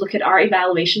help us look at our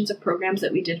evaluations of programs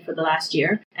that we did for the last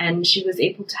year. And she was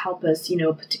able to help us,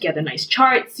 put together nice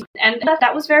charts. And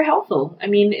that was very helpful.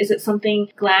 Is it something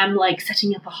glam like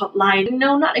setting up a hotline?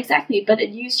 No, not exactly. But it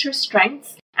used her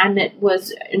strengths, and it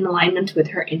was in alignment with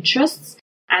her interests.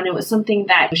 And it was something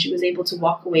that she was able to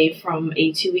walk away from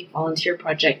a 2-week volunteer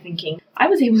project thinking, I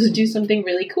was able to do something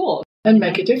really cool. And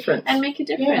make a difference. And make a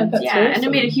difference, Awesome. And it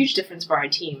made a huge difference for our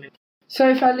team. So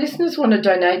if our listeners want to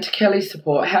donate to Kely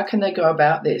support, how can they go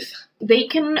about this? They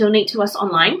can donate to us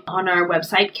online on our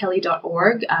website,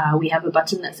 kely.org. We have a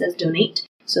button that says donate,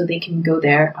 so they can go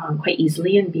there quite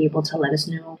easily and be able to let us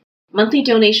know. Monthly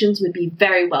donations would be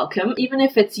very welcome, even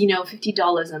if it's,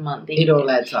 $50 a month. It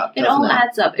all adds up, It all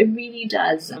adds up. It really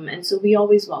does. And so we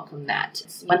always welcome that.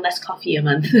 It's one less coffee a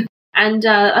month. And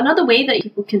another way that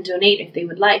people can donate if they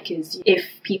would like is if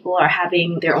people are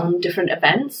having their own different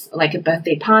events, like a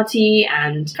birthday party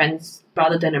and friends,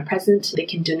 rather than a present, they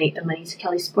can donate the money to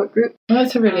Kely Support Group. Well,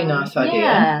 that's a really nice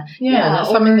idea. Yeah, that's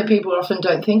something that people often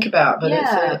don't think about, but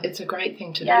it's a great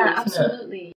thing to do, isn't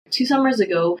absolutely. It? 2 summers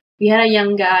ago, we had a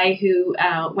young guy who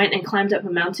went and climbed up a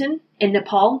mountain in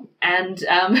Nepal. And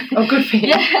oh, good for him.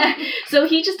 Yeah. So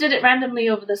he just did it randomly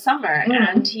over the summer,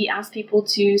 and he asked people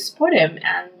to support him.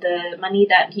 And the money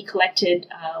that he collected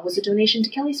was a donation to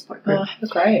Kely Support Group. Oh,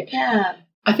 great. Yeah.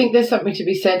 I think there's something to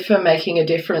be said for making a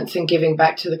difference and giving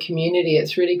back to the community.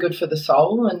 It's really good for the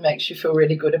soul and makes you feel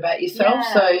really good about yourself.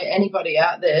 Yeah. So anybody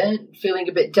out there feeling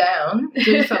a bit down,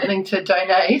 do something to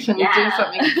donate and do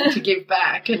something to give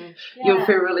back, and you'll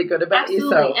feel really good about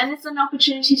yourself. And it's an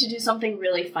opportunity to do something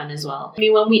really fun as well.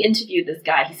 When we interviewed this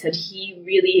guy, he said he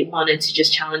really wanted to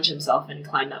just challenge himself and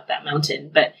climb up that mountain.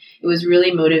 But it was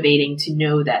really motivating to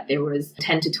know that there was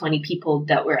 10 to 20 people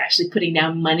that were actually putting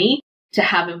down money to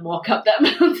have him walk up that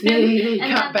mountain. Yeah, you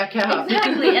can't back out.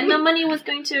 Exactly, and the money was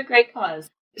going to a great cause.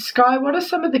 Sky, what are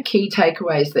some of the key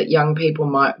takeaways that young people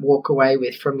might walk away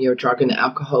with from your drug and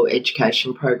alcohol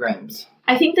education programs?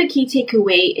 I think the key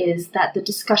takeaway is that the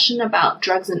discussion about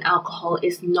drugs and alcohol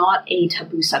is not a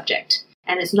taboo subject,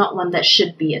 and it's not one that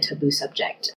should be a taboo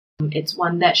subject. It's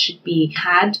one that should be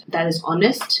had, that is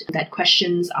honest, that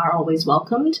questions are always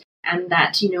welcomed, and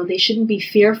that, they shouldn't be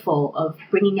fearful of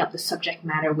bringing up the subject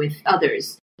matter with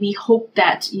others. We hope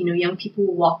that, young people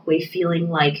will walk away feeling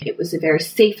like it was a very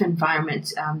safe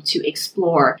environment to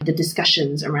explore the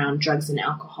discussions around drugs and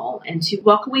alcohol, and to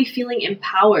walk away feeling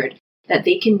empowered that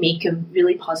they can make a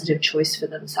really positive choice for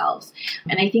themselves.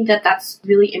 And I think that that's a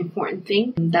really important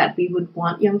thing that we would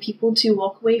want young people to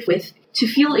walk away with, to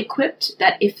feel equipped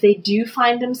that if they do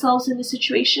find themselves in a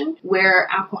situation where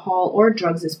alcohol or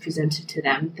drugs is presented to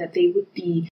them, that they would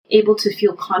be able to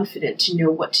feel confident to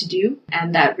know what to do,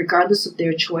 and that regardless of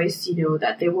their choice,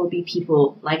 that there will be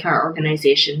people like our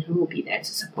organization who will be there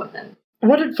to support them.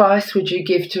 What advice would you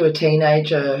give to a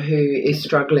teenager who is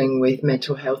struggling with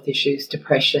mental health issues,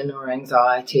 depression or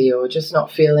anxiety, or just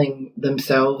not feeling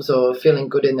themselves or feeling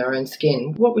good in their own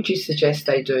skin? What would you suggest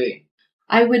they do?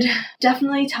 I would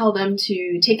definitely tell them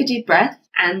to take a deep breath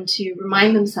and to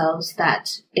remind themselves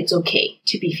that it's okay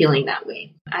to be feeling that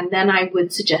way. And then I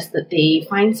would suggest that they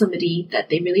find somebody that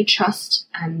they really trust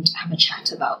and have a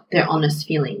chat about their honest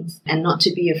feelings, and not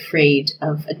to be afraid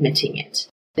of admitting it.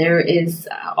 There is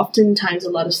oftentimes a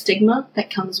lot of stigma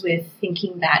that comes with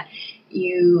thinking that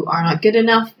you are not good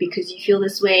enough because you feel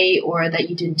this way, or that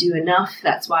you didn't do enough,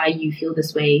 that's why you feel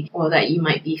this way, or that you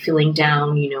might be feeling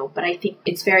down, But I think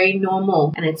it's very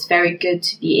normal, and it's very good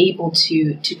to be able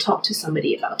to talk to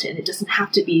somebody about it. And it doesn't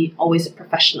have to be always a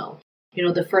professional.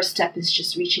 The first step is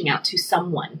just reaching out to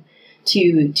someone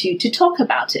to talk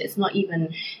about it. It's not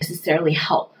even necessarily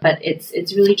help, but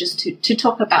it's really just to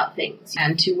talk about things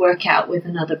and to work out with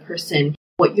another person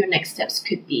what your next steps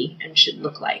could be and should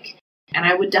look like. And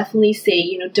I would definitely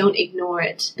say, don't ignore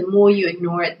it. The more you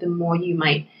ignore it, the more you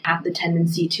might have the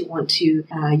tendency to want to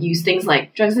use things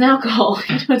like drugs and alcohol,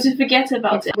 to forget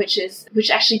about it, which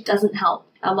actually doesn't help.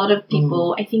 A lot of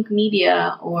people, I think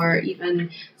media, or even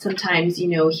sometimes,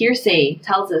 hearsay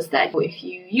tells us that if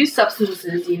you use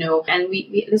substances, and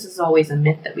we this is always a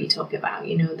myth that we talk about,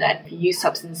 that if you use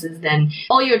substances, then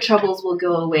all your troubles will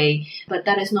go away. But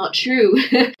that is not true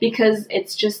because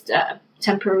it's just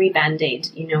temporary band-aid,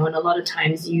 and a lot of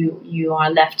times you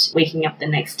are left waking up the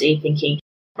next day thinking,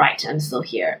 right, I'm still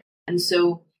here. And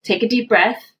so take a deep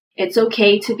breath. It's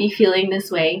okay to be feeling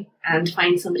this way, and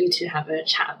find somebody to have a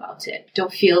chat about it.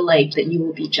 Don't feel like that you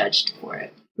will be judged for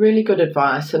it. Really good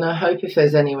advice, and I hope if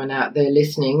there's anyone out there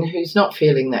listening who's not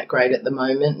feeling that great at the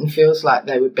moment and feels like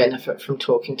they would benefit from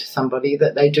talking to somebody,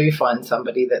 that they do find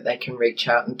somebody that they can reach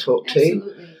out and talk to.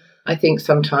 Absolutely. I think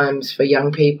sometimes for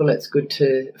young people it's good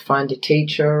to find a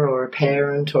teacher or a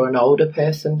parent or an older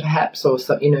person perhaps, or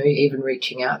even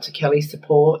reaching out to Kely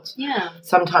support. Yeah.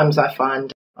 Sometimes I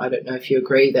find, I don't know if you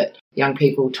agree, that young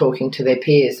people talking to their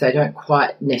peers, they don't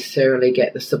quite necessarily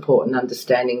get the support and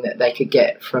understanding that they could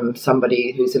get from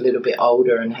somebody who's a little bit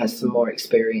older and has some more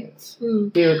experience.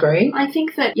 Do you agree? I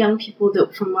think that young people,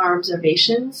 from our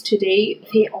observations today,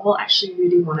 they all actually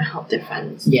really want to help their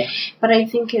friends. Yeah. But I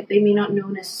think they may not know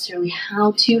necessarily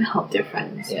how to help their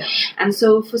friends. Yeah. And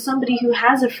so for somebody who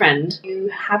has a friend, you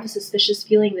have a suspicious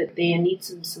feeling that they need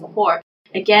some support,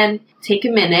 again, take a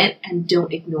minute and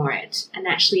don't ignore it, and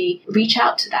actually reach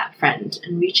out to that friend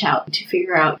and reach out to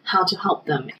figure out how to help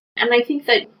them. And I think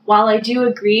that while I do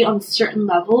agree on certain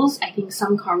levels, I think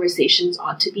some conversations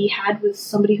ought to be had with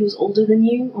somebody who's older than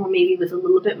you, or maybe with a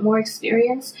little bit more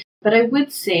experience. But I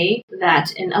would say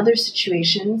that in other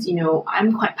situations,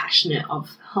 I'm quite passionate of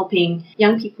helping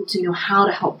young people to know how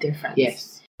to help their friends.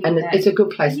 Yes. And it's a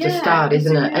good place to start,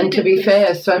 isn't it? And to be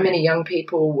fair, so many young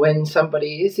people, when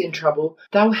somebody is in trouble,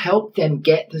 they'll help them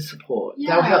get the support.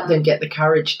 Yeah. They'll help them get the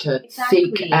courage to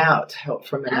seek out help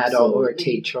from an adult or a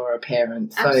teacher or a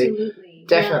parent. So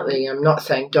definitely, I'm not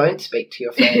saying don't speak to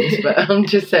your friends, but I'm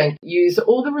just saying use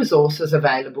all the resources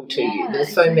available to you.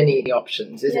 There's so many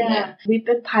options, isn't there? We've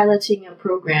been piloting a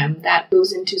program that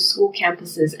goes into school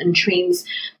campuses and trains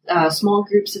small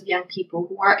groups of young people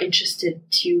who are interested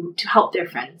to help their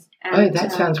friends. And,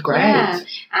 that sounds great. Yeah,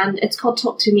 and it's called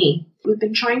Talk to Me. We've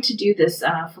been trying to do this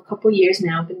for a couple of years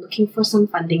now. I've been looking for some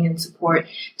funding and support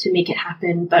to make it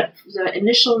happen. But the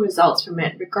initial results from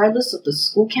it, regardless of the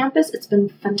school campus, it's been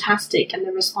fantastic. And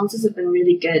the responses have been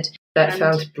really good. That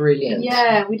sounds brilliant.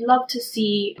 Yeah, we'd love to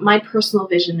see, my personal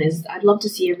vision is I'd love to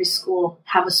see every school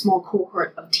have a small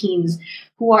cohort of teens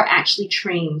who are actually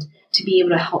trained to be able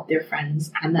to help their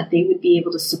friends, and that they would be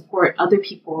able to support other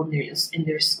people in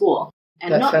their school.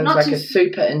 And that sounds like a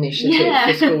super initiative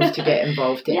for schools to get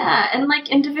involved in. Yeah, and like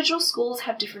individual schools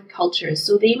have different cultures.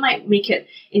 So they might make it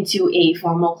into a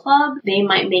formal club. They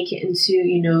might make it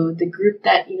into, the group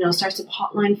that, starts a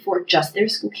hotline for just their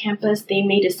school campus. They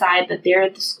may decide that they're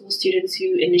the school students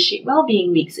who initiate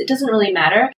well-being weeks. It doesn't really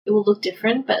matter. It will look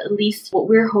different, but at least what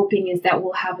we're hoping is that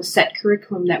we'll have a set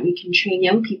curriculum that we can train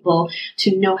young people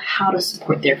to know how to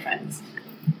support their friends.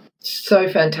 So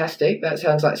fantastic. That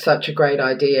sounds like such a great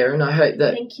idea. And I hope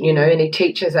that, any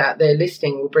teachers out there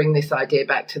listening will bring this idea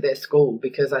back to their school,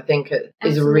 because I think it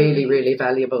is really, really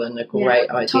valuable and a great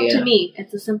idea. Talk to me.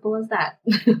 It's as simple as that.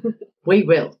 We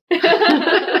will.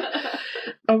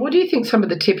 What do you think some of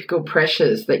the typical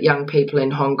pressures that young people in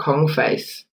Hong Kong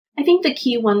face? I think the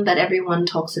key one that everyone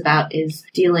talks about is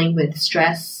dealing with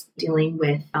stress, dealing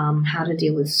with how to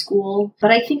deal with school.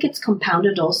 But I think it's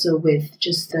compounded also with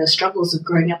just the struggles of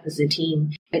growing up as a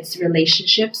teen. It's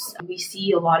relationships. We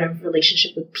see a lot of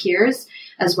relationship with peers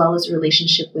as well as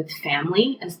relationship with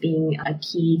family as being a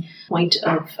key point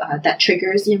of that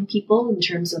triggers young people in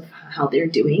terms of how they're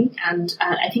doing. And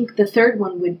I think the third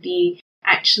one would be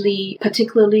actually,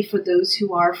 particularly for those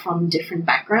who are from different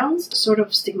backgrounds, sort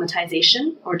of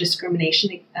stigmatization or discrimination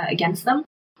against them,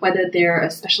 whether they're a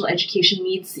special education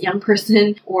needs young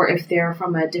person or if they're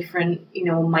from a different,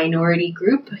 minority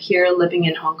group here living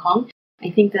in Hong Kong.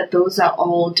 I think that those are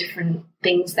all different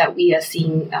things that we are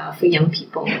seeing for young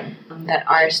people that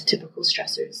are typical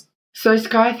stressors. So,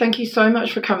 Sky, thank you so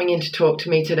much for coming in to talk to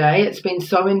me today. It's been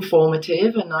so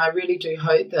informative, and I really do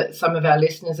hope that some of our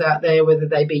listeners out there, whether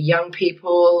they be young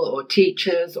people or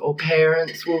teachers or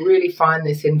parents, will really find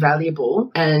this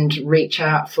invaluable and reach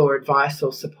out for advice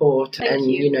or support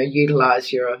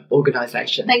utilise your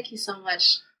organisation. Thank you so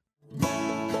much.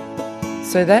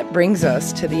 So that brings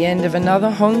us to the end of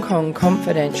another Hong Kong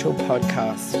Confidential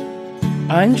podcast.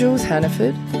 I'm Jules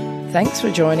Hannaford. Thanks for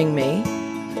joining me,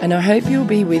 and I hope you'll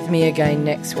be with me again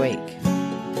next week.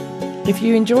 If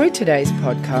you enjoyed today's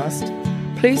podcast,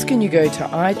 please can you go to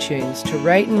iTunes to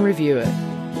rate and review it.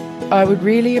 I would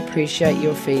really appreciate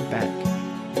your feedback.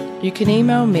 You can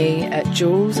email me at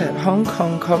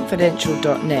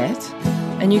jules@hongkongconfidential.net,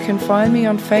 and you can find me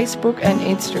on Facebook and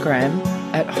Instagram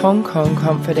at Hong Kong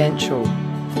Confidential.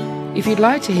 If you'd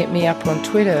like to hit me up on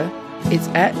Twitter, it's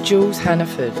at Jules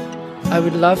Hannaford. I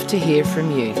would love to hear from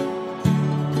you.